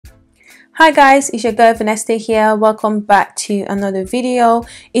Hi guys, it's your girl Vanessa here. Welcome back to another video.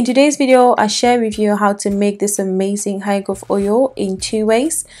 In today's video, I share with you how to make this amazing hair growth oil in 2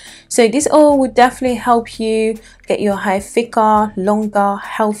 ways. So this oil will definitely help you get your hair thicker, longer,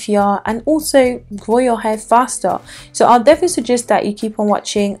 healthier, and also grow your hair faster. So I'll definitely suggest that you keep on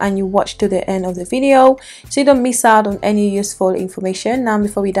watching and you watch to the end of the video so you don't miss out on any useful information. Now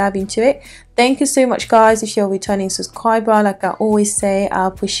before we dive into it, thank you so much guys. If you're a returning subscriber, like I always say, I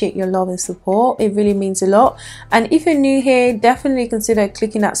appreciate your love and support. It really means a lot. And if you're new here, definitely consider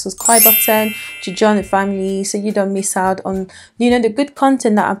clicking that subscribe button to join the family so you don't miss out on the good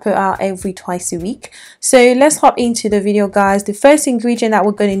content that I put out every twice a week. So let's hop into the video guys. The first ingredient that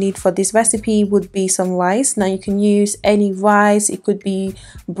we're going to need for this recipe would be some rice. Now you can use any rice. It could be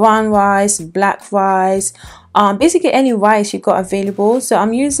brown rice, black rice, basically any rice you got available. So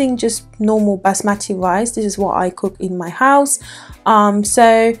I'm using just normal basmati rice. This is what I cook in my house.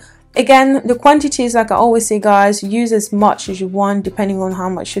 So again, the quantities, like I always say guys, use as much as you want depending on how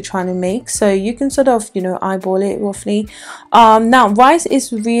much you're trying to make. So you can sort of eyeball it roughly. Now rice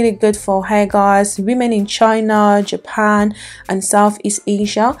is really good for hair guys. Women in China, Japan and Southeast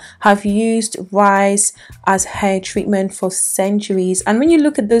Asia have used rice as hair treatment for centuries. And when you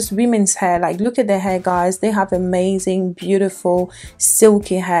look at those women's hair, like look at their hair guys, they have amazing, beautiful,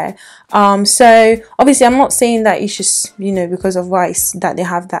 silky hair. So obviously I'm not saying that it's just because of rice that they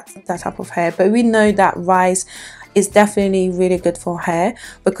have that type of hair, but we know that rice is definitely really good for hair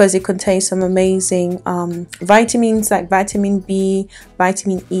because it contains some amazing vitamins like vitamin B,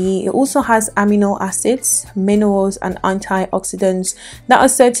 vitamin E. It also has amino acids, minerals and antioxidants that are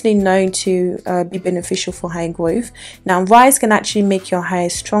certainly known to be beneficial for hair growth. Now rice can actually make your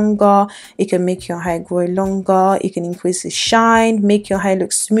hair stronger, it can make your hair grow longer, it can increase the shine, make your hair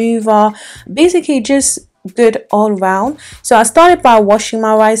look smoother, basically just good all around. So I started by washing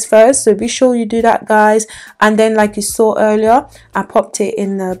my rice first, so be sure you do that guys. And then like you saw earlier, I popped it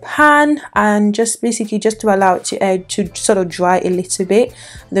in the pan and just to allow it to sort of dry a little bit.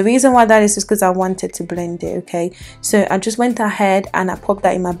 The reason why that is because I wanted to blend it. Okay, so I just went ahead and I popped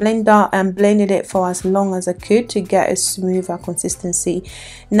that in my blender and blended it for as long as I could to get a smoother consistency.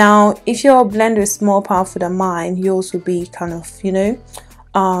 Now if your blender is more powerful than mine, yours will be kind of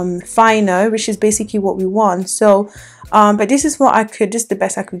finer, which is basically what we want. So but this is the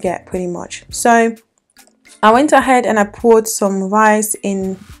best I could get pretty much. So I went ahead and I poured some rice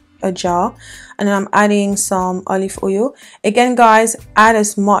in a jar and then I'm adding some olive oil. Again guys, add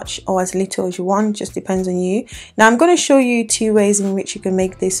as much or as little as you want, just depends on you. Now I'm going to show you 2 ways in which you can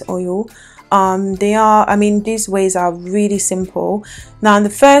make this oil. These ways are really simple. Now the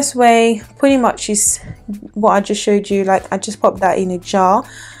first way pretty much is what I just showed you. Like I just popped that in a jar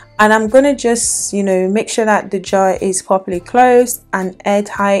and I'm gonna just make sure that the jar is properly closed and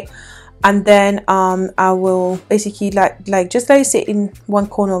airtight, and then I will basically just let it sit in one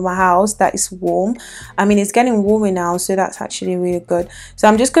corner of my house that is warm. I mean it's getting warmer now, so that's actually really good. So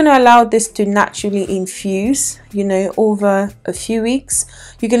I'm just going to allow this to naturally infuse over a few weeks.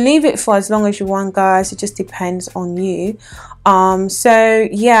 You can leave it for as long as you want guys, it just depends on you. So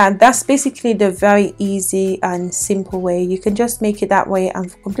yeah, that's basically the very easy and simple way. You can just make it that way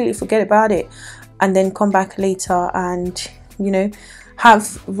and completely forget about it and then come back later and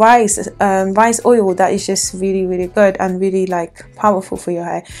have rice oil that is just really good and really powerful for your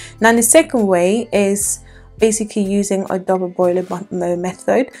hair. Now the second way is basically using a double boiler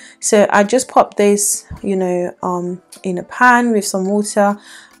method. So I just pop this in a pan with some water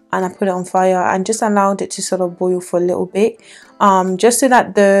and I put it on fire and just allowed it to sort of boil for a little bit, just so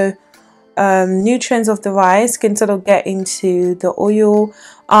that the nutrients of the rice can sort of get into the oil.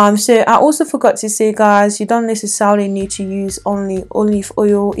 So I also forgot to say guys, you don't necessarily need to use only olive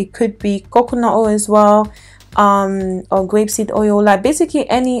oil. It could be coconut oil as well, or grapeseed oil, like basically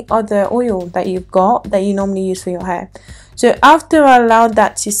any other oil that you've got that you normally use for your hair. So after I allowed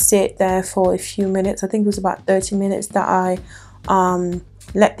that to sit there for a few minutes, I think it was about 30 minutes that I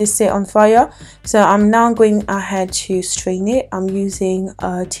let this sit on fire. So I'm now going ahead to strain it. I'm using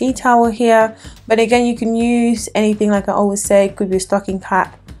a tea towel here, but again you can use anything, like I always say. It could be a stocking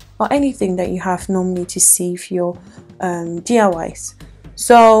cap or anything that you have normally to sieve your DIYs.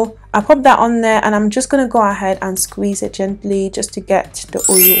 So I pop that on there and I'm just going to go ahead and squeeze it gently just to get the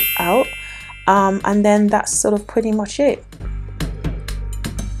oil out, and then that's sort of pretty much it.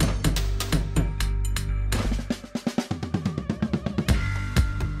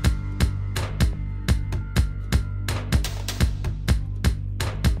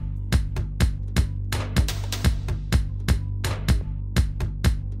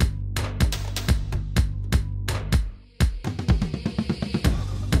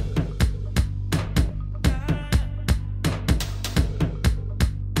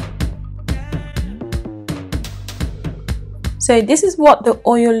 So this is what the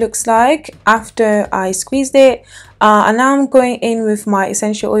oil looks like after I squeezed it. And now I'm going in with my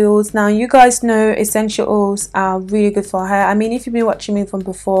essential oils. Now you guys know essential oils are really good for hair. I mean, if you've been watching me from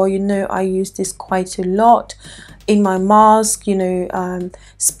before, you know I use this quite a lot in my mask, you know,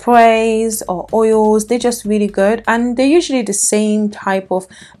 sprays or oils. They're just really good, and they're usually the same type of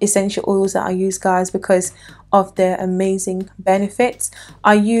essential oils that I use, guys, because of their amazing benefits.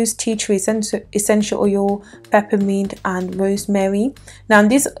 I use tea tree essential oil, peppermint and rosemary. Now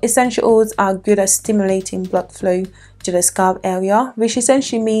these essential oils are good at stimulating blood flow to the scalp area, which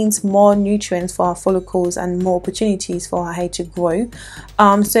essentially means more nutrients for our follicles and more opportunities for our hair to grow.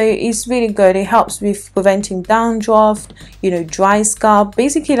 So it's really good. It helps with preventing dandruff, you know, dry scalp.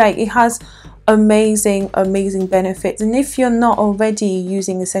 Basically, like, it has amazing benefits. And if you're not already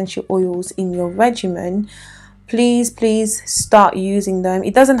using essential oils in your regimen, please start using them.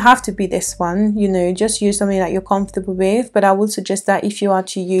 It doesn't have to be this one, you know, just use something that you're comfortable with. But I would suggest that if you are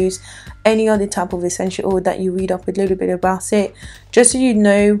to use any other type of essential oil, that you read up a little bit about it, just so you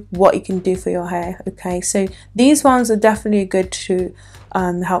know what it can do for your hair. Okay, so these ones are definitely good to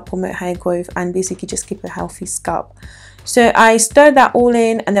help promote hair growth and basically just keep a healthy scalp. So I stirred that all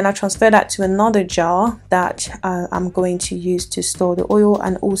in, and then I transferred that to another jar that I'm going to use to store the oil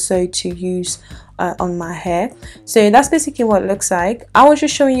and also to use on my hair. So that's basically what it looks like. I was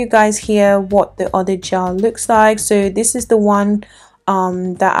just showing you guys here what the other jar looks like. So this is the one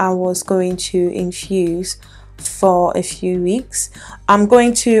that I was going to infuse for a few weeks. I'm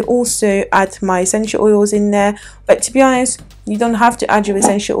going to also add my essential oils in there, but to be honest, you don't have to add your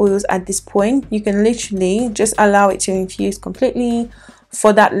essential oils at this point. You can literally just allow it to infuse completely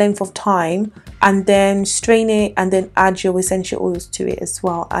for that length of time, and then strain it, and then add your essential oils to it as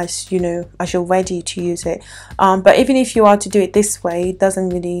well, as you know, as you're ready to use it. But even if you are to do it this way, it doesn't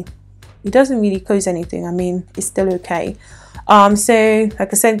really cause anything. I mean, it's still okay. So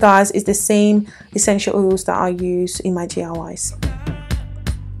like I said, guys, it's the same essential oils that I use in my DIYs.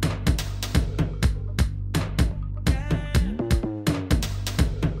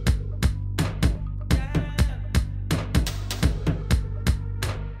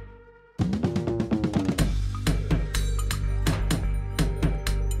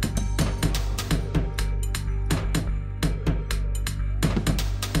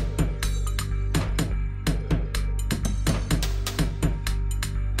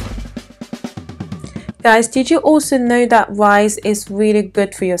 Guys, did you also know that rice is really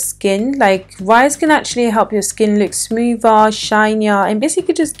good for your skin? Like, rice can actually help your skin look smoother, shinier, and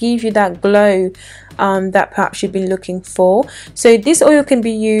basically just give you that glow that perhaps you've been looking for. So this oil can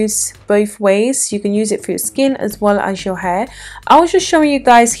be used both ways. You can use it for your skin as well as your hair. I was just showing you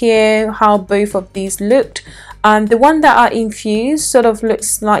guys here how both of these looked. The one that I infused sort of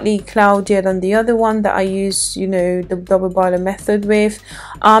looks slightly cloudier than the other one that I use, you know, the double boiler method with.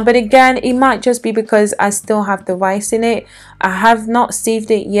 But again, it might just be because I still have the rice in it. I have not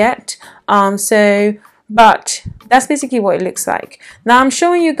sieved it yet. But that's basically what it looks like. Now I'm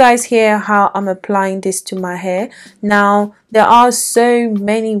showing you guys here how I'm applying this to my hair. Now there are so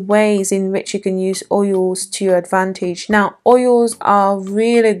many ways in which you can use oils to your advantage. Now oils are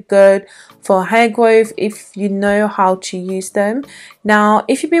really good for hair growth if you know how to use them. Now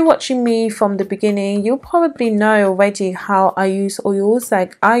if you've been watching me from the beginning, you'll probably know already how I use oils.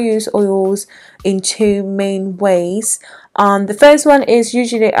 Like, I use oils in two main ways. The first one is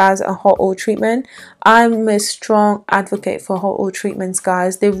usually as a hot oil treatment. I'm a strong advocate for hot oil treatments,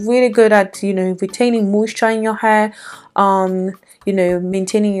 guys. They're really good at, you know, retaining moisture in your hair, you know,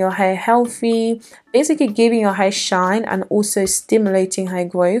 maintaining your hair healthy, basically giving your hair shine, and also stimulating hair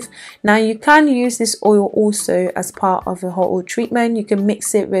growth. Now you can use this oil also as part of a hot oil treatment. You can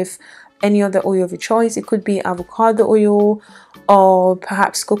mix it with any other oil of your choice. It could be avocado oil, or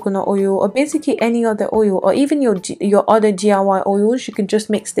perhaps coconut oil, or basically any other oil, or even your other DIY oils. You can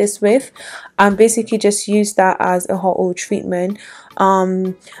just mix this with and basically just use that as a hot oil treatment.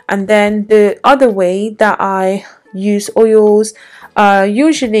 And then the other way that I use oils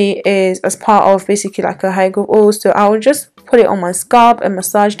usually is as part of basically like a hair growth oil. So I will just put it on my scalp and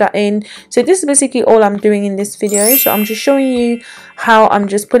massage that in. So this is basically all I'm doing in this video. So I'm just showing you how I'm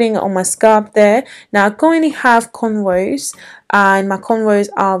just putting it on my scalp there. Now I currently have cornrows, and my cornrows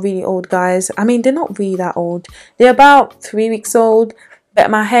are really old, guys. I mean, they're not really that old. They're about 3 weeks old, but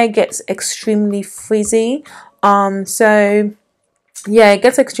my hair gets extremely frizzy. So yeah, it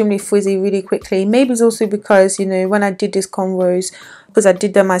gets extremely frizzy really quickly. Maybe it's also because, you know, when I did these cornrows, because I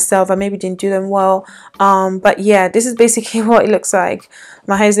did them myself, I maybe didn't do them well. But yeah, this is basically what it looks like.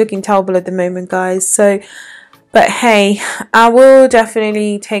 My hair is looking terrible at the moment, guys. So But hey, I will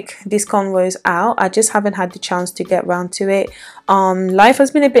definitely take these conrows out. I just haven't had the chance to get around to it. Life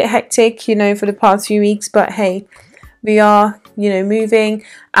has been a bit hectic, you know, for the past few weeks, but hey, we are, you know, moving.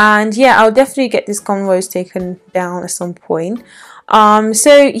 And yeah, I'll definitely get these conrows taken down at some point.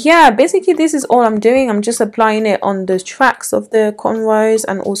 So yeah, basically this is all I'm doing. I'm just applying it on the tracks of the cornrows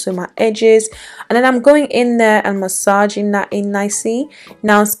and also my edges, and then I'm going in there and massaging that in nicely.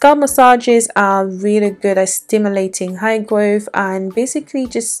 Now scalp massages are really good at stimulating hair growth and basically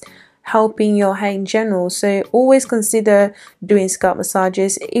just helping your hair in general. So always consider doing scalp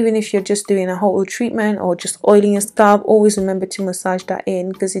massages, even if you're just doing a whole treatment or just oiling your scalp. Always remember to massage that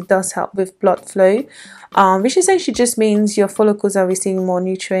in because it does help with blood flow, which essentially just means your follicles are receiving more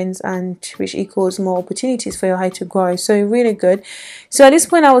nutrients, and which equals more opportunities for your hair to grow. So really good. So at this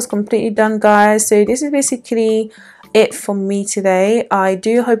point I was completely done, guys. So this is basically it for me today. I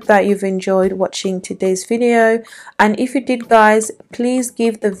do hope that you've enjoyed watching today's video, and if you did, guys, please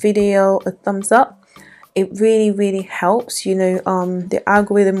give the video a thumbs up. It really helps, you know, the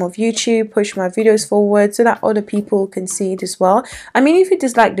algorithm of YouTube push my videos forward so that other people can see it as well. I mean, if you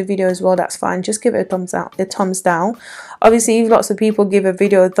dislike the video as well, that's fine, just give it a thumbs down. Obviously, if lots of people give a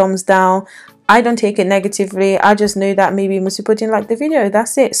video a thumbs down, I don't take it negatively. I just know that maybe most people didn't like the video.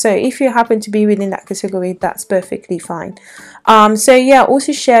 That's it. So if you happen to be within that category, that's perfectly fine. So yeah,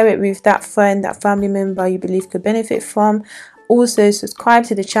 also share it with that friend, that family member you believe could benefit from. Also subscribe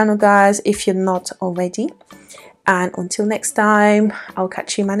to the channel, guys, if you're not already. And until next time, I'll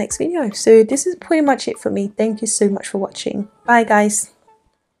catch you in my next video. So this is pretty much it for me. Thank you so much for watching. Bye, guys.